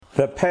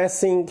The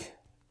passing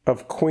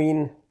of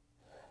Queen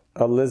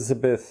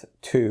Elizabeth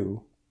II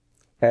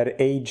at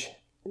age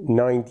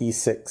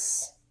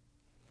 96,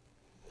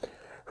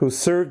 who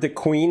served the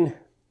Queen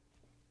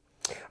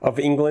of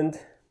England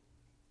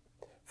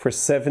for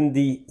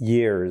 70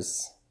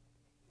 years,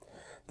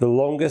 the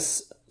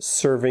longest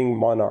serving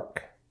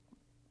monarch.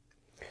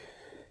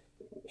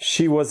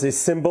 She was a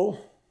symbol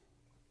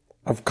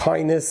of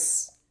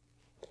kindness,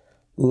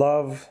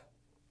 love,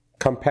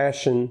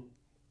 compassion,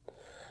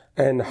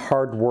 and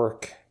hard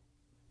work.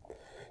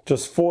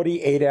 Just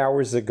 48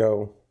 hours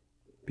ago,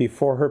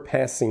 before her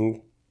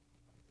passing,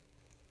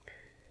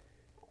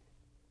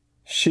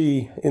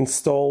 she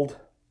installed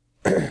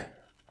her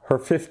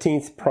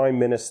 15th Prime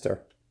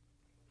Minister.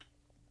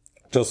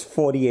 Just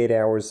 48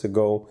 hours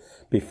ago,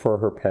 before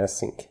her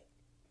passing.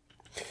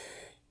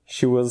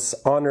 She was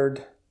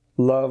honored,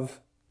 loved,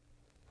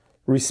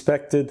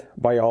 respected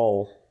by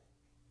all.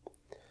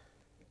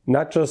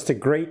 Not just a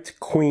great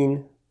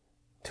queen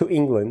to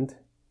England,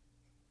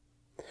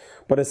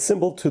 but a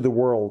symbol to the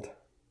world.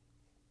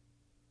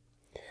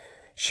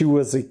 She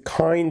was a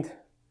kind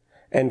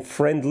and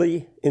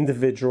friendly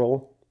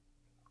individual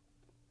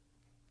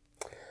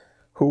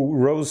who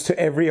rose to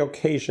every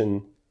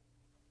occasion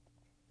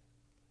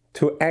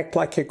to act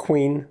like a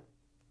queen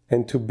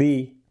and to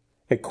be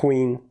a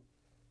queen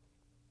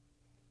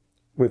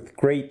with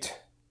great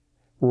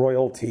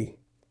royalty.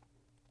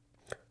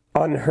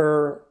 On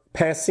her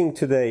passing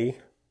today,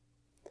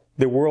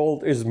 the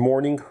world is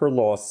mourning her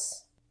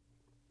loss.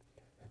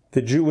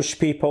 The Jewish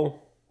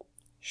people,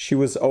 she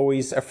was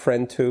always a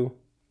friend to,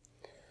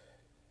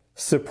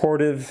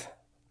 supportive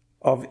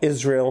of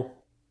Israel,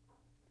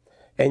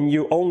 and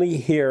you only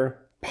hear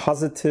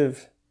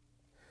positive,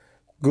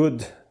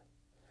 good,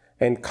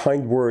 and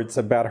kind words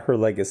about her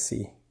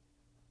legacy.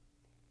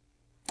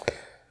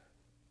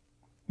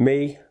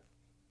 May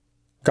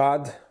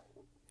God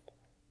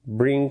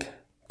bring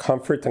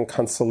comfort and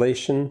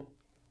consolation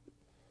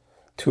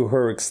to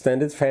her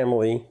extended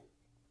family,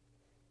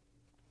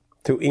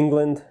 to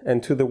England,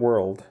 and to the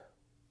world.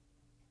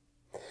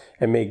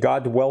 And may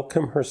God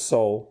welcome her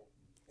soul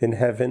in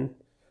heaven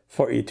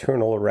for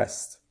eternal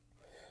rest.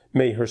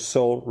 May her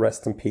soul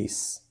rest in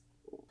peace.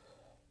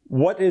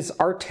 What is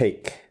our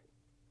take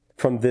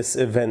from this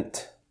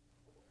event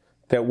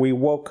that we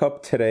woke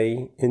up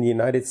today in the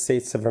United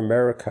States of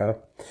America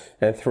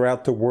and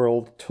throughout the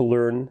world to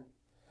learn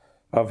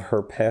of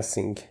her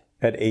passing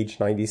at age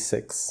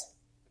 96?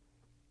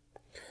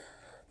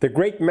 The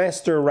great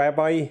master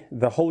rabbi,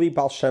 the Holy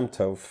Baal Shem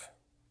Tov,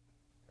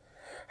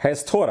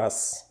 has taught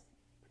us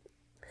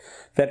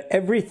that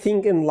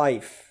everything in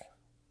life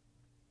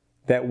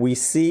that we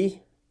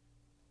see,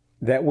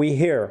 that we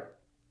hear,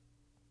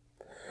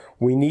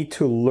 we need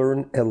to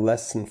learn a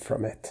lesson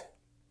from it.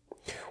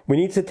 We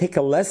need to take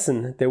a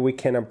lesson that we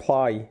can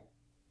apply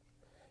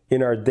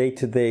in our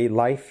day-to-day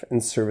life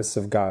and service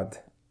of God.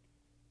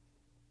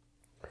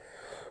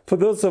 For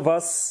those of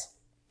us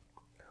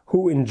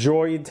who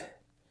enjoyed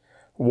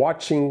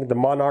watching the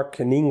monarch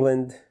in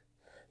England,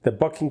 the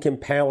Buckingham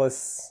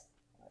Palace,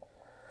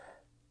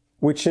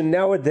 which in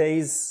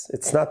nowadays,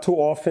 it's not too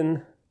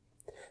often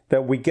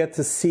that we get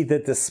to see the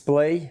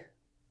display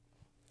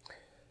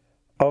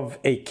of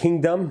a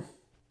kingdom,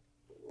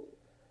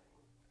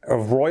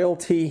 of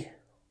royalty,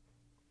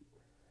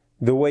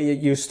 the way it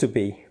used to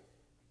be.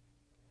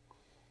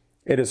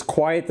 It is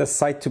quite a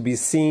sight to be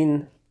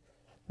seen,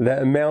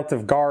 the amount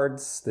of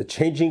guards, the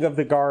changing of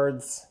the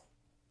guards,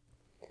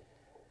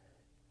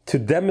 to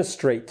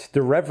demonstrate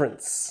the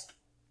reverence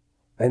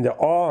and the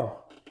awe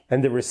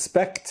and the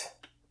respect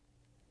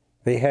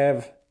they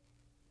have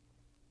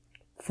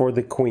for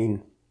the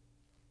Queen,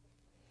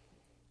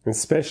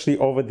 especially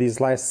over these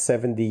last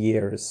 70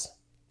 years.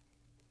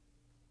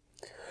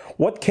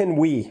 What can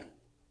we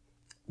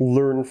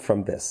learn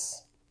from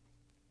this?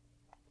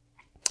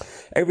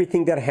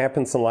 Everything that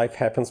happens in life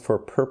happens for a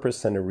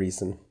purpose and a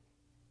reason.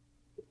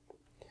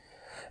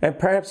 And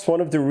perhaps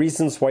one of the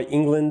reasons why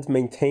England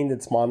maintained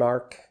its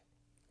monarch,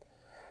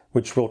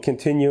 which will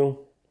continue,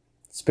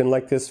 it's been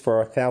like this for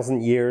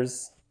 1,000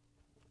 years,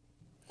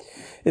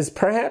 is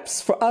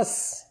perhaps for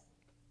us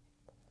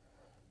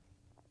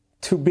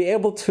to be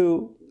able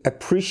to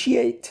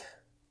appreciate,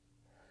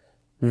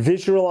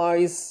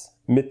 visualize,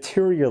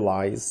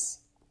 materialize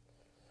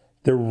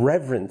the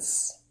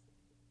reverence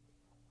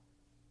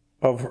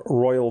of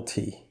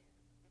royalty.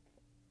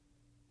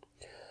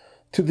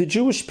 To the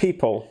Jewish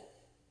people,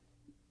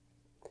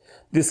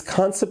 this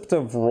concept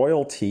of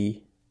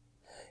royalty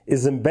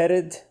is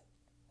embedded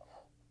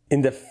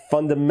in the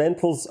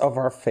fundamentals of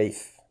our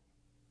faith.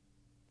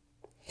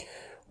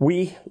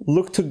 We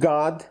look to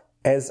God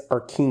as our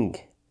King.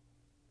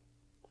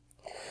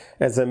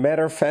 As a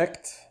matter of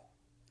fact,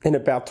 in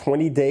about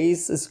 20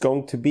 days is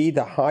going to be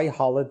the high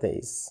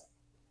holidays,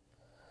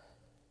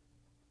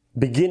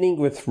 beginning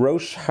with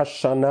Rosh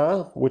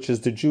Hashanah, which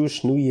is the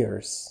Jewish New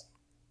Year's.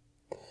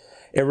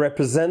 It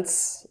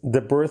represents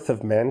the birth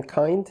of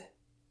mankind,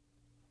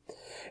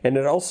 and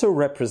it also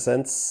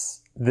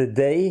represents the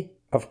day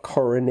of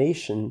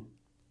coronation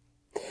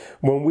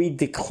when we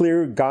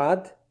declare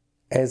God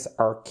as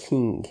our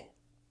King,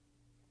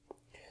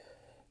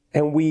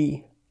 and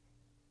we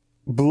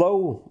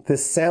blow the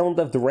sound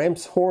of the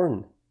ram's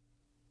horn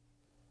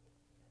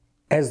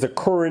as the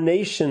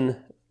coronation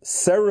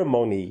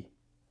ceremony,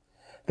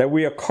 that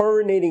we are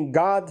coronating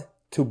God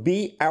to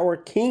be our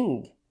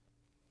King.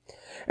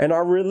 And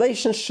our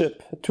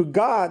relationship to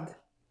God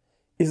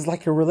is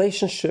like a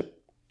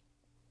relationship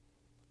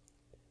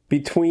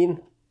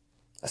between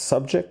a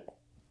subject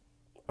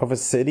of a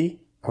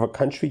city, of a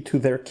country, to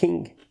their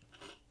king.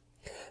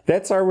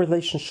 That's our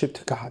relationship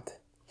to God.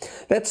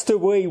 That's the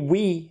way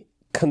we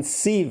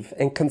conceive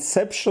and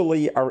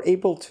conceptually are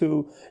able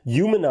to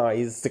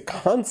humanize the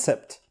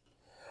concept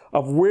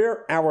of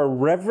where our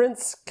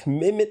reverence,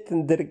 commitment,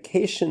 and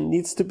dedication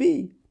needs to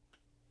be,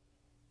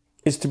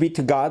 is to be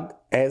to God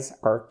as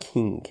our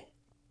King.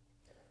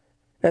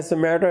 As a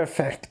matter of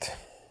fact,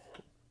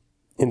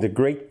 in the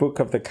great book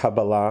of the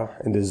Kabbalah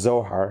and the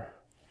Zohar,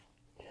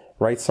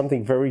 writes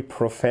something very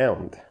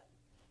profound.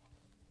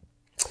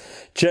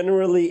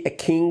 Generally, a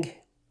king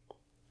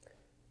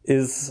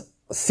is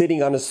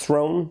sitting on his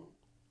throne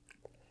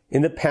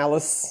in the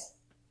palace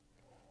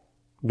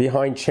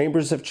behind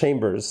chambers of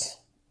chambers.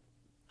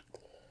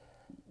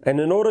 And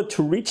in order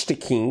to reach the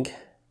king,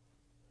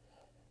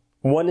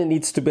 one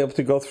needs to be able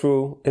to go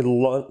through a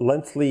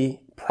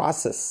lengthy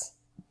process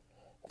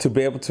to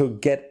be able to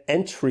get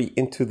entry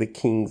into the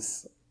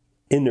king's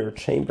inner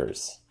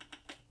chambers.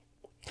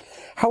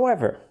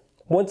 However,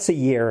 once a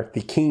year,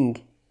 the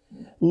king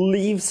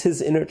leaves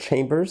his inner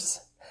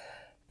chambers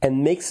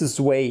and makes his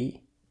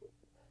way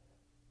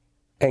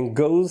and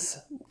goes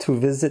to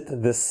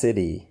visit the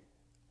city.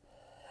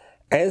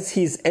 As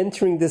he's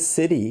entering the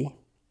city,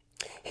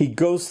 he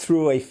goes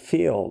through a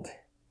field.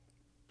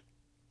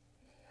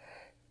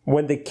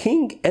 When the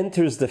king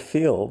enters the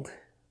field,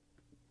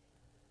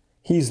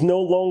 he's no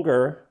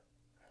longer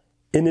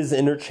in his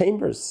inner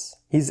chambers.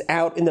 He's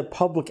out in the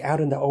public, out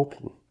in the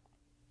open.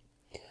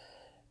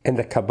 And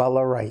the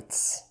Kabbalah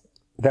writes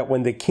that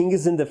when the king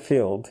is in the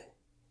field,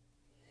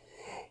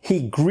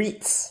 he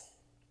greets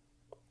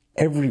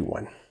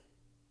everyone.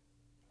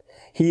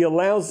 He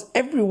allows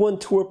everyone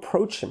to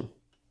approach him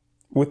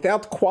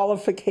without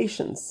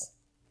qualifications.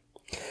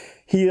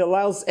 He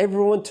allows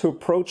everyone to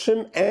approach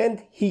him,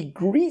 and he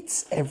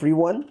greets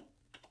everyone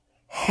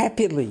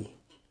happily.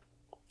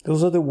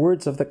 Those are the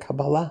words of the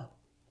Kabbalah.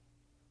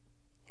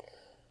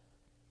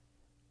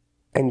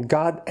 And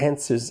God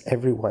answers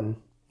everyone,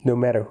 no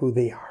matter who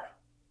they are.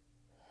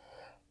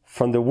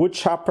 From the wood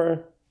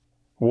chopper,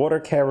 water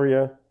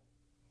carrier,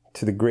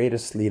 to the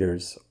greatest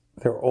leaders,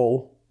 they're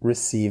all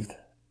received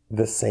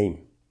the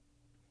same.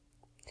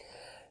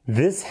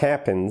 This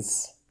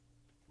happens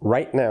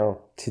right now,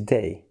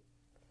 today.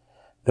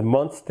 The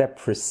month that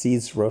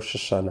precedes Rosh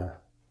Hashanah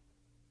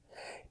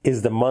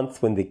is the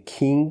month when the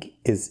king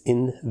is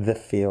in the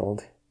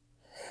field.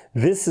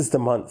 This is the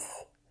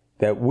month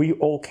that we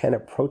all can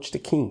approach the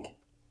king.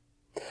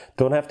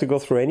 Don't have to go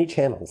through any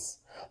channels.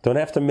 Don't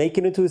have to make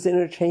it into his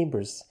inner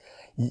chambers.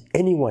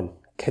 Anyone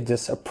can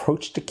just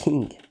approach the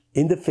king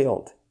in the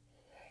field,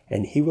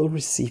 and he will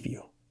receive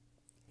you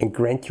and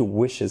grant you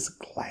wishes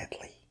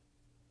gladly.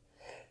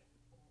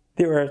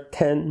 There are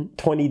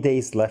 20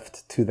 days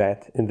left to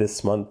that in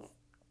this month,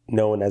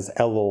 known as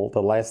Elul,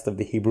 the last of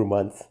the Hebrew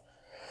month,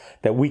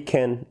 that we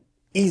can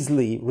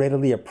easily,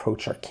 readily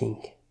approach our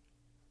king.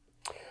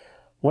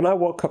 When I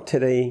woke up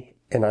today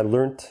and I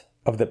learned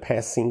of the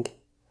passing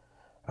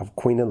of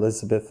Queen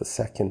Elizabeth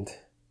II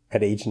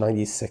at age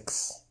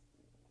 96,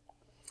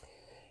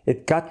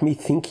 it got me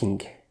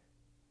thinking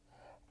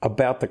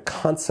about the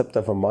concept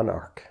of a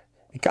monarch.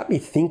 It got me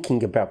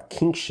thinking about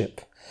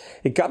kingship.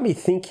 It got me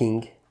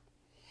thinking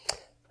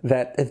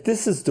that if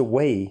this is the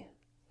way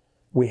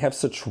we have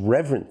such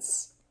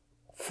reverence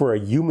for a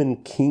human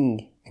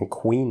king and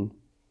queen,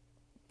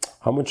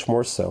 how much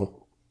more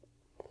so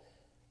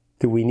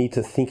do we need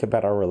to think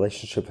about our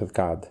relationship with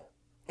God?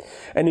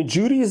 And in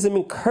Judaism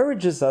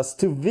encourages us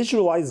to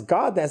visualize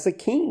God as a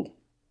king.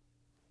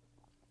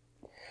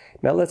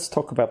 Now let's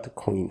talk about the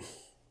queen.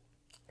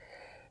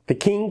 The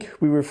king,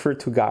 we refer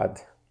to God.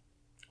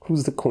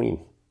 Who's the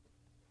queen?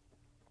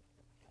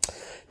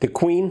 The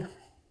queen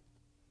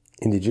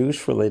in the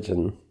Jewish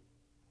religion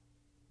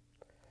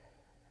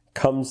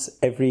comes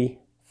every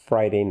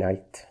Friday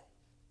night.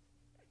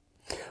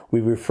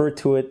 We refer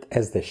to it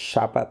as the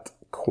Shabbat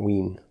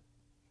Queen.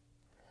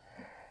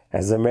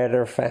 As a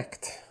matter of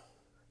fact,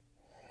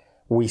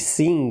 we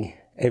sing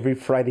every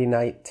Friday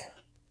night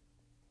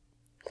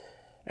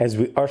as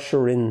we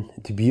usher in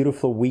the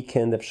beautiful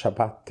weekend of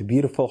Shabbat, the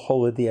beautiful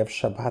holiday of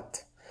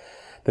Shabbat,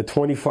 the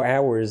 24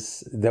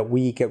 hours that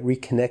we get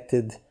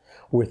reconnected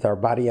with our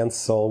body and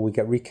soul, we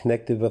get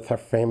reconnected with our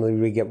family,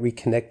 we get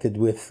reconnected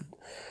with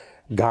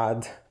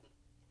God.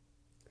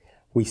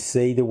 We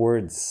say the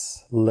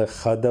words,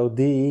 Lecha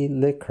Dodi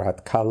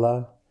Lekrat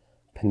Kala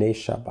Pnei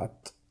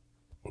Shabbat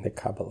in the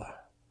Kabbalah.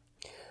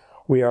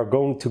 We are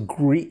going to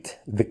greet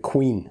the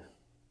Queen,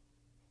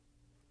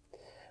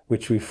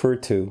 which refer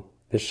to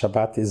the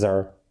Shabbat is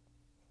our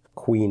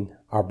Queen,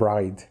 our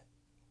bride.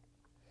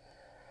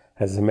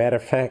 As a matter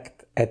of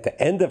fact, at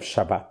the end of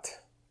Shabbat,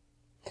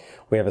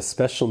 we have a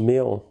special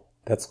meal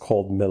that's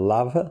called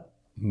Melava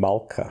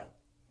Malka.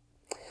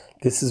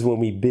 This is when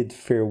we bid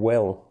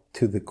farewell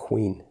to the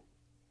queen.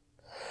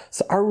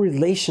 So our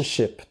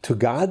relationship to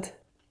God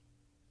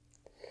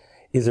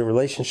is a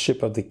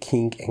relationship of the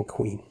king and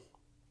queen.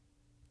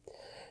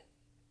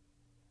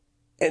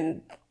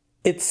 And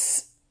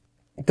it's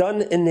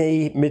done in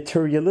a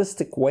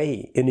materialistic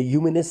way, in a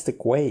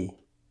humanistic way,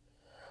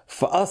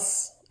 for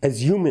us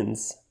as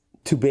humans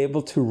to be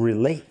able to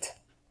relate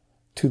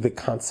to the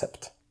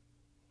concept.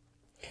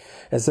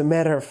 As a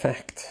matter of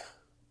fact,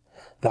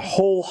 the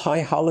whole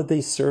high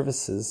holiday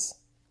services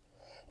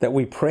that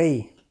we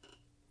pray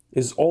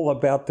is all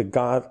about the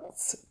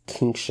God's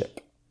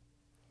kingship.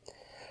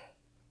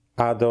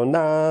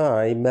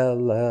 Adonai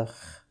Melech,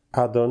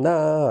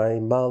 Adonai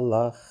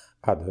Malach,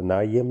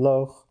 Adonai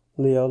Yimloch,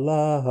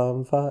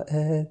 Leolam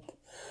Va'ed.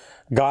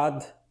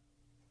 God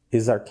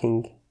is our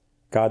king.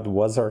 God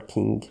was our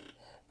king.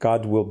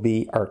 God will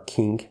be our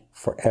king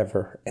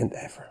forever and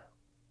ever.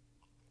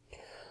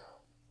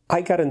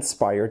 I got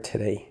inspired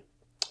today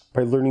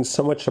by learning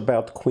so much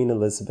about Queen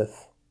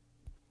Elizabeth,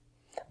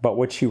 about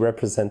what she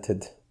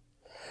represented,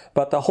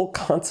 about the whole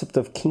concept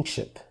of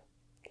kingship,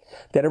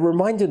 that it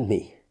reminded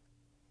me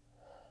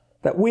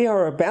that we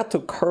are about to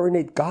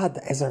coronate God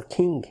as our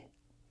king.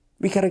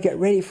 We got to get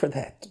ready for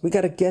that. We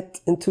got to get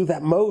into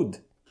that mode.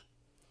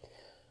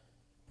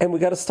 And we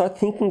got to start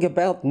thinking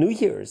about New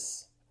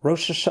Year's,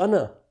 Rosh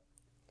Hashanah,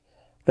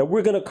 that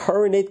we're going to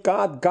coronate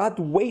God. God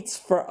waits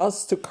for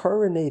us to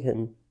coronate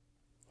him,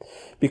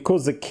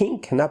 because a king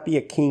cannot be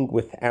a king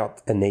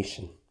without a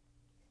nation.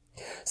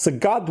 So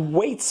God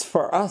waits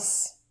for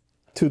us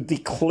to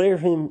declare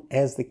him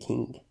as the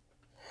king.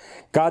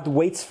 God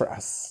waits for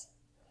us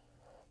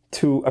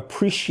to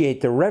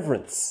appreciate the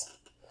reverence,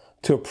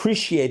 to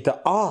appreciate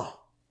the awe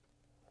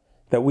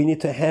that we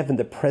need to have in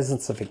the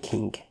presence of a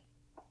king.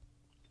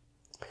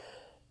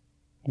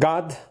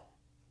 God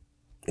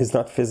is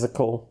not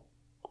physical.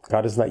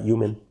 God is not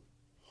human.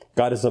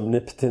 God is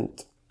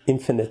omnipotent,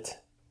 infinite.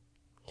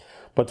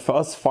 But for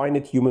us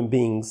finite human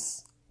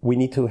beings, we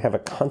need to have a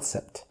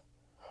concept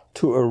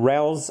to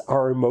arouse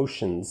our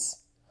emotions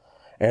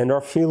and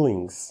our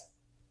feelings.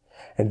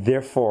 And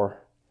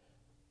therefore,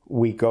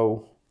 we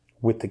go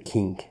with the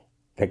king,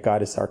 that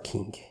God is our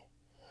king.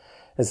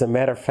 As a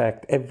matter of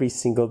fact, every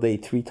single day,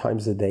 3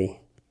 times a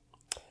day,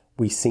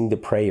 we sing the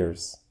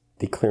prayers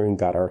declaring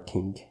God our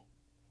king.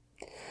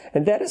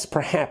 And that is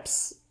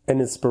perhaps an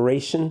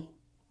inspiration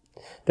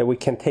that we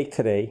can take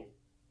today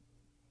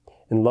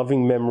in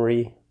loving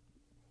memory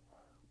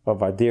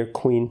of our dear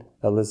Queen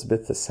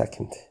Elizabeth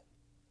II,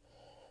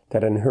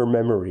 that in her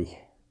memory,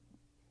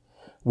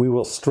 we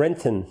will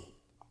strengthen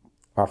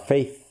our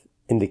faith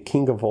in the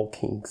King of all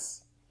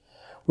kings.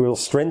 We will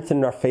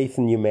strengthen our faith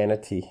in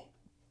humanity.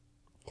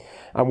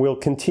 And we'll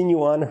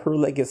continue on her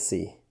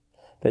legacy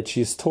that she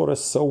has taught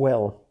us so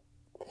well,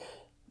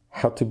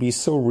 how to be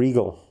so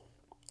regal,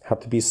 how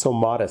to be so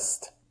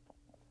modest,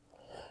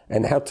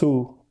 and how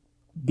to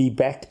be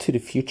back to the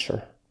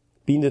future,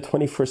 be in the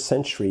 21st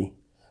century,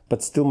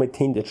 but still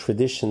maintain the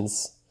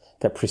traditions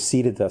that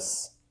preceded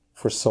us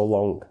for so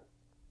long.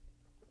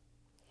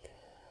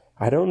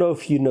 I don't know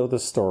if you know the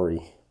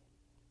story,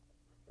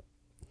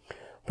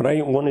 but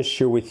I want to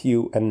share with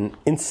you an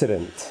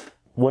incident,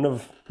 one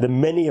of the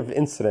many of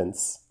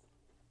incidents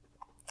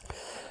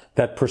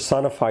that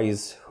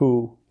personifies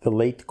who the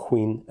late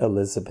Queen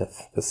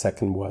Elizabeth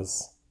II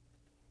was.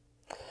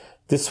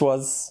 This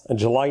was on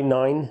July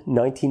 9,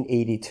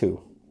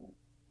 1982,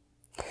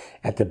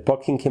 at the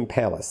Buckingham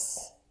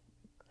Palace.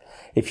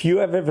 If you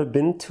have ever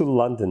been to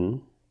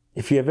London,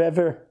 if you have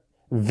ever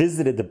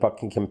visited the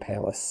Buckingham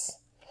Palace,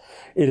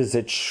 it is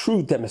a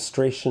true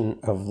demonstration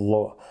of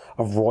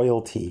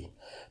royalty,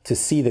 to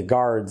see the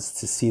guards,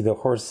 to see the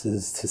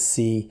horses, to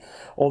see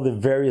all the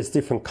various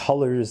different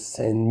colors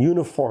and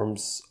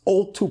uniforms,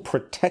 all to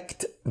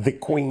protect the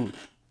Queen.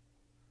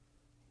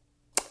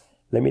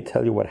 Let me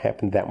tell you what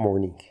happened that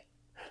morning.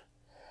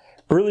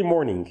 Early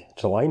morning,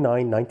 July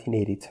 9,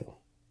 1982.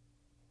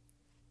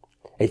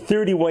 A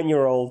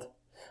 31-year-old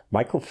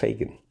Michael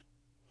Fagan,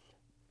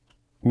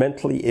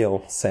 mentally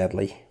ill,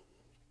 sadly,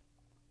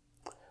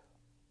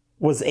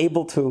 was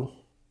able to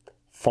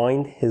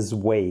find his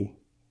way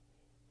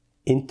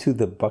into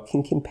the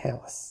Buckingham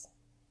Palace.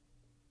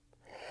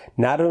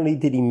 Not only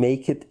did he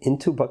make it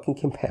into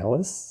Buckingham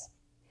Palace,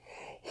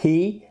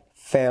 he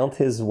found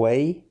his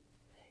way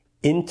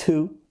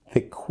into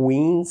the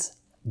Queen's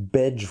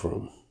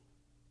bedroom.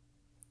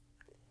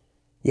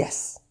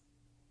 Yes.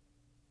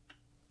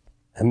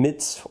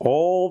 Amidst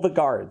all the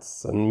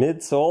guards,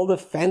 amidst all the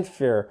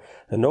fanfare,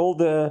 and all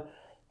the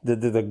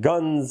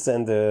guns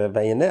and the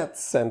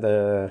bayonets and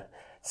the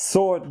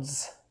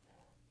swords,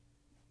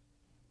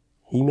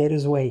 he made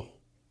his way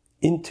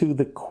into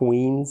the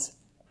Queen's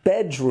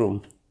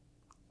bedroom.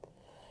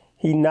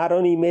 He not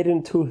only made it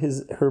into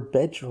her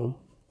bedroom,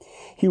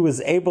 he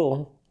was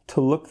able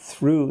to look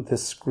through the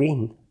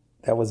screen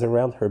that was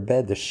around her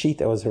bed, the sheet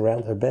that was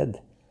around her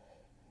bed.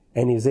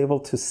 and he was able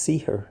to see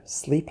her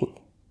sleeping.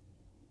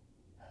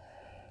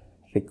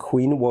 The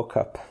queen woke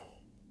up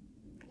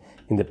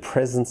in the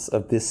presence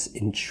of this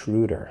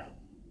intruder.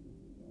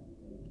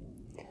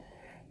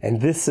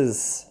 And this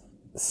is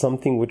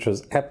something which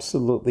was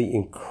absolutely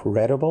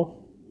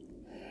incredible,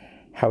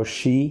 how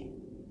she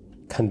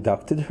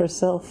conducted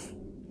herself,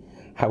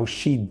 how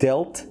she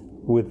dealt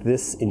with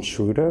this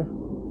intruder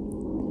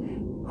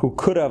who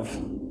could have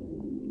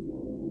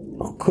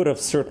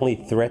certainly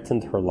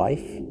threatened her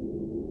life.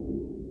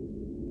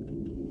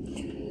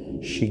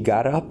 She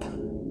got up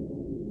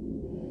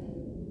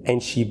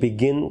and she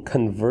began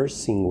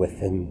conversing with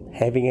him,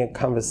 having a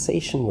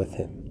conversation with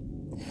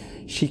him.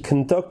 She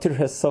conducted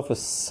herself with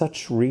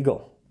such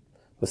regal,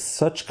 with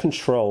such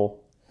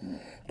control,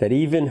 that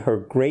even her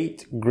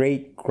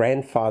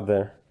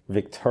great-great-grandfather,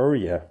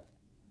 Victoria,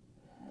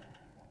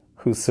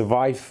 who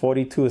survived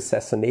 42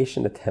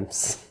 assassination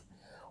attempts,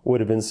 would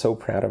have been so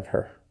proud of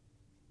her.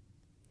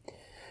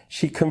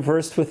 She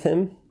conversed with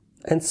him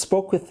and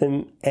spoke with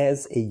him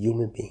as a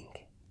human being.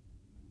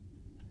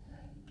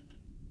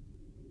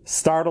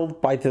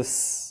 Startled by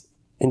this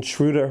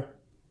intruder,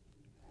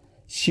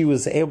 she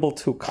was able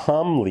to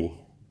calmly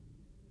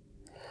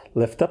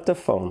lift up the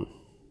phone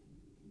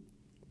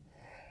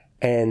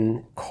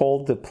and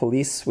call the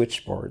police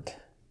switchboard,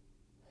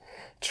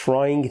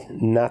 trying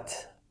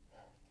not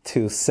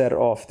to set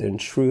off the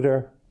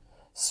intruder,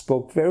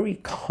 spoke very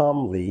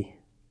calmly,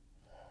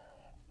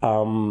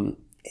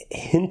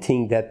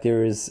 hinting that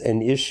there is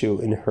an issue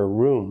in her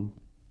room.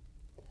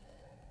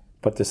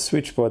 But the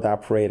switchboard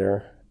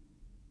operator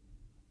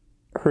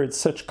heard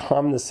such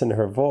calmness in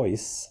her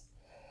voice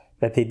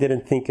that they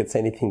didn't think it's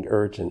anything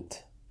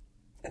urgent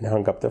and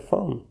hung up the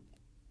phone.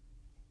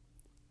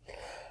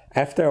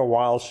 After a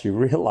while, she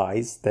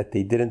realized that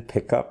they didn't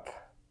pick up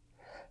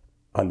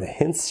on the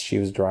hints she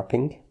was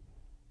dropping.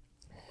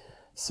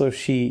 So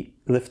she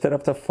lifted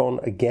up the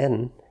phone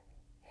again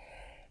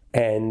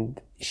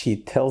and she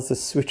tells the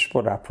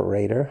switchboard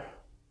operator,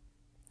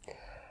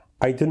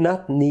 "I do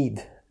not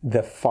need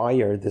the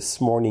fire this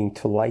morning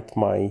to light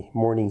my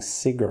morning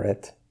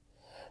cigarette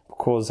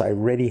because I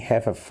already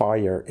have a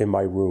fire in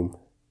my room."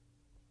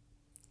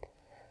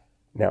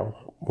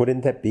 Now,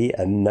 wouldn't that be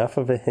enough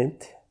of a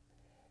hint?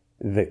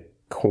 The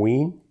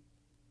queen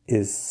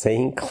is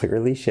saying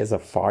clearly she has a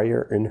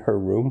fire in her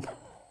room,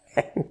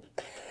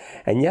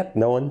 and yet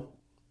no one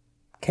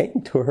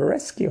came to her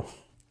rescue.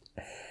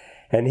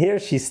 And here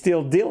she's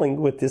still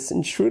dealing with this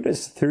intruder,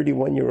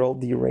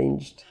 31-year-old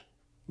deranged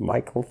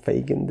Michael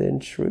Fagan, the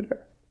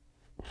intruder.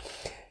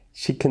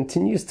 She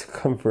continues to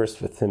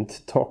converse with him,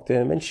 to talk to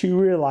him, and she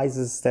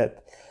realizes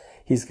that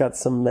he's got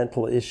some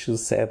mental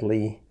issues,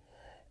 sadly,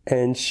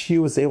 and she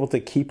was able to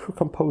keep her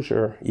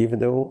composure, even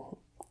though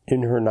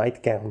in her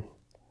nightgown.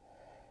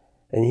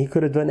 And he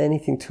could have done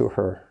anything to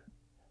her,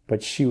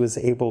 but she was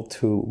able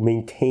to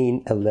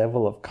maintain a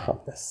level of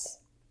calmness.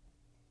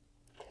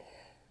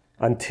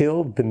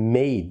 Until the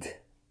maid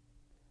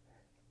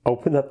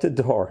opened up the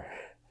door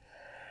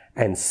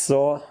and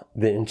saw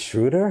the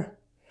intruder,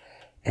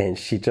 and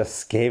she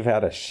just gave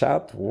out a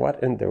shout,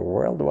 "What in the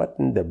world, what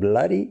in the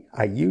bloody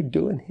are you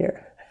doing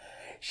here?"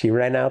 She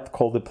ran out,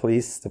 called the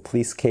police. The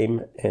police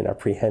came and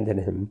apprehended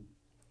him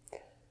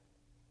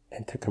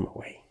and took him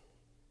away.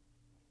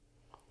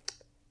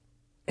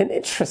 An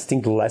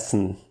interesting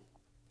lesson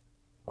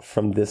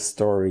from this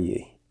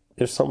story.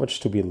 There's so much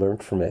to be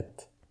learned from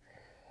it.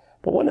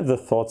 But one of the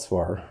thoughts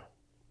were,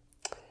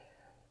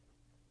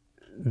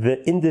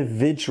 the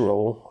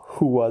individual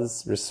who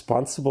was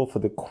responsible for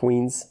the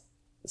Queen's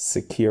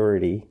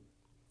security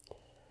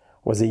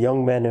was a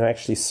young man who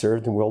actually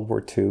served in World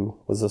War II,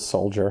 was a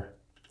soldier,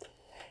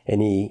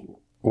 and he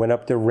went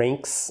up the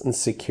ranks in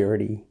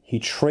security. He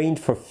trained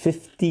for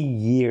 50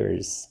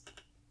 years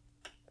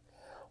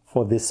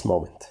for this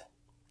moment.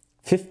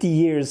 50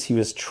 years he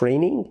was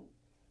training,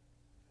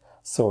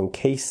 so in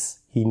case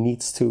he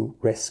needs to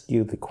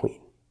rescue the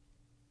Queen.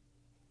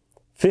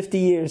 50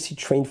 years he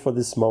trained for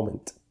this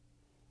moment,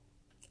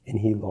 and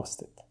he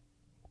lost it.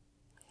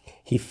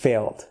 He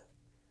failed.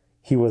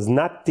 He was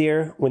not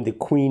there when the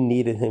Queen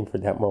needed him for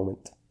that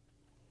moment.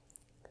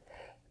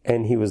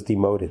 And he was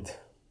demoted,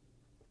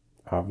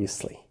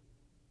 obviously.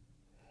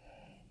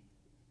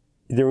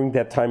 During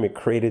that time, it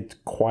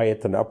created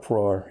quiet and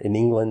uproar in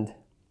England.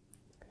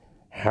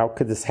 How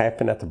could this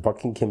happen at the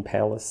Buckingham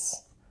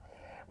Palace?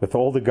 With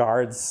all the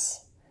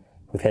guards,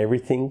 with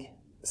everything,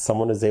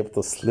 someone is able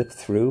to slip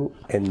through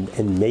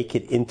and make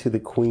it into the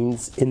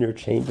Queen's inner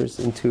chambers,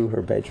 into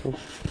her bedroom.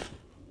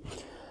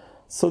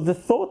 So the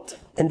thought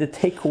and the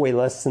takeaway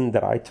lesson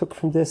that I took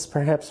from this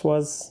perhaps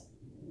was,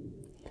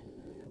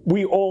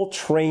 we all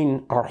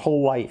train our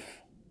whole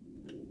life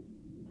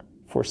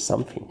for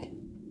something.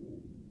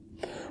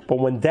 But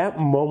when that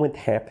moment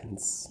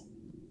happens,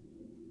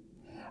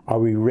 are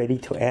we ready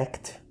to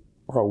act,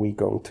 or are we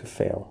going to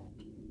fail?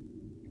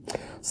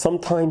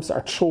 Sometimes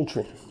our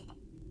children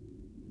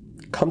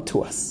come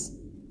to us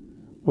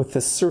with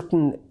a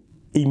certain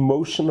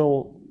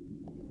emotional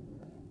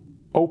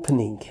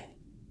opening.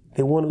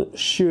 They want to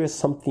share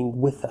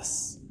something with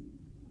us.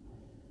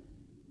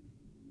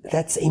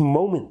 that's a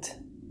moment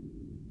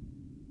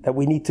that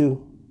we need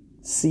to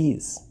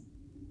seize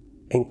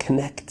and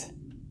connect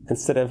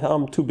instead of, oh,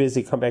 I'm too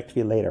busy, come back to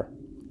you later.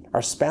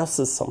 Our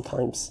spouses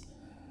sometimes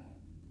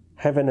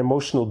have an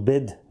emotional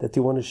bid that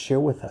they want to share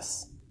with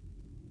us.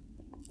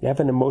 You have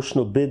an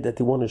emotional bid that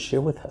they want to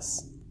share with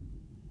us.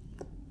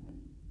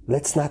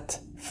 Let's not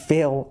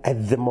fail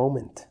at the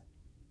moment.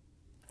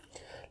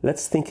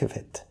 Let's think of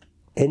it.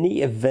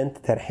 Any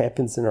event that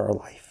happens in our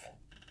life,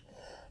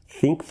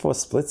 think for a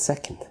split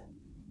second.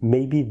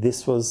 Maybe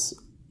this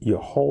was your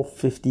whole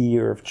 50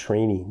 year of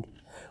training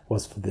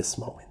was for this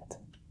moment.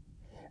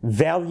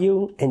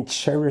 Value and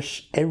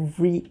cherish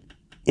every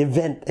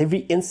event, every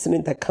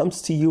incident that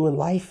comes to you in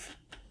life.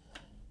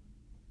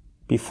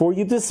 Before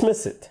you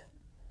dismiss it,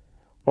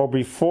 or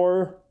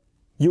before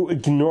you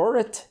ignore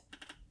it,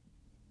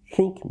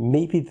 think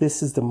maybe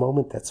this is the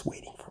moment that's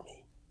waiting for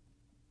me.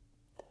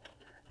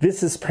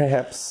 This is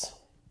perhaps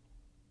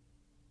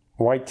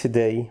why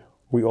today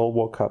we all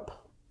woke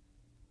up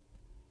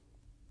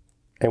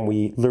and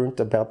we learned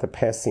about the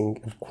passing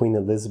of Queen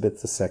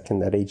Elizabeth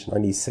II at age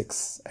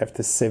 96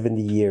 after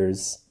 70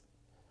 years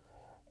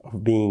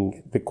of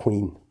being the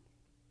Queen.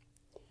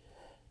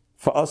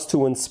 For us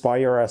to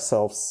inspire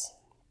ourselves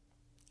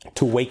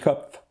to wake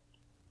up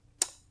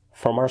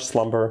from our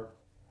slumber,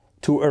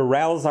 to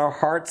arouse our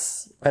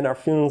hearts and our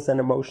feelings and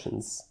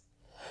emotions,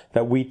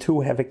 that we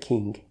too have a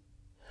king.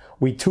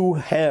 We too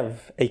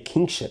have a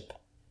kingship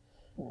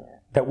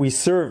that we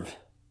serve.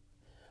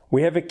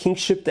 We have a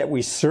kingship that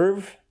we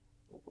serve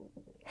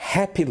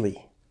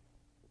happily.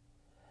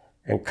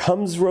 And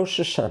comes Rosh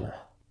Hashanah,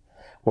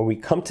 when we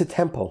come to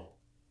temple,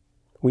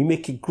 we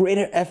make a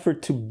greater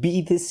effort to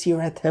be this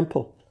year at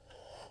temple,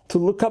 to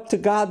look up to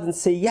God and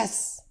say,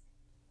 yes,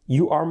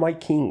 you are my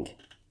king,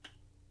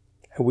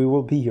 and we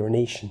will be your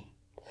nation.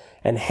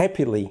 And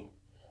happily,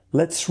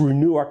 let's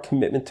renew our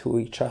commitment to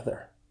each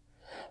other.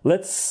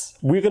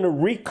 We're going to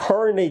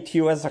reincarnate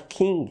you as a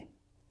king,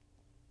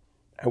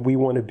 and we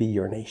want to be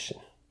your nation.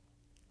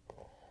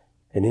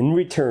 And in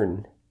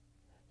return,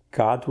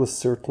 God will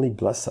certainly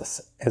bless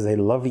us as a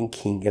loving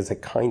king, as a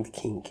kind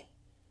king,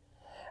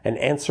 and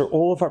answer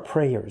all of our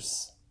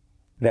prayers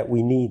that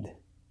we need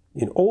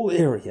in all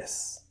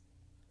areas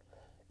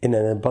in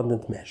an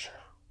abundant measure.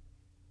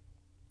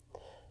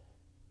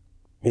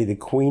 May the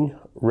Queen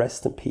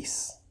rest in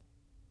peace,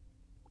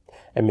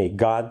 and may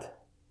God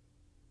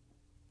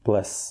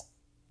bless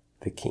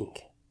the King.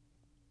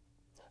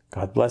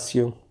 God bless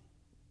you.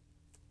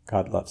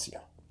 God loves you.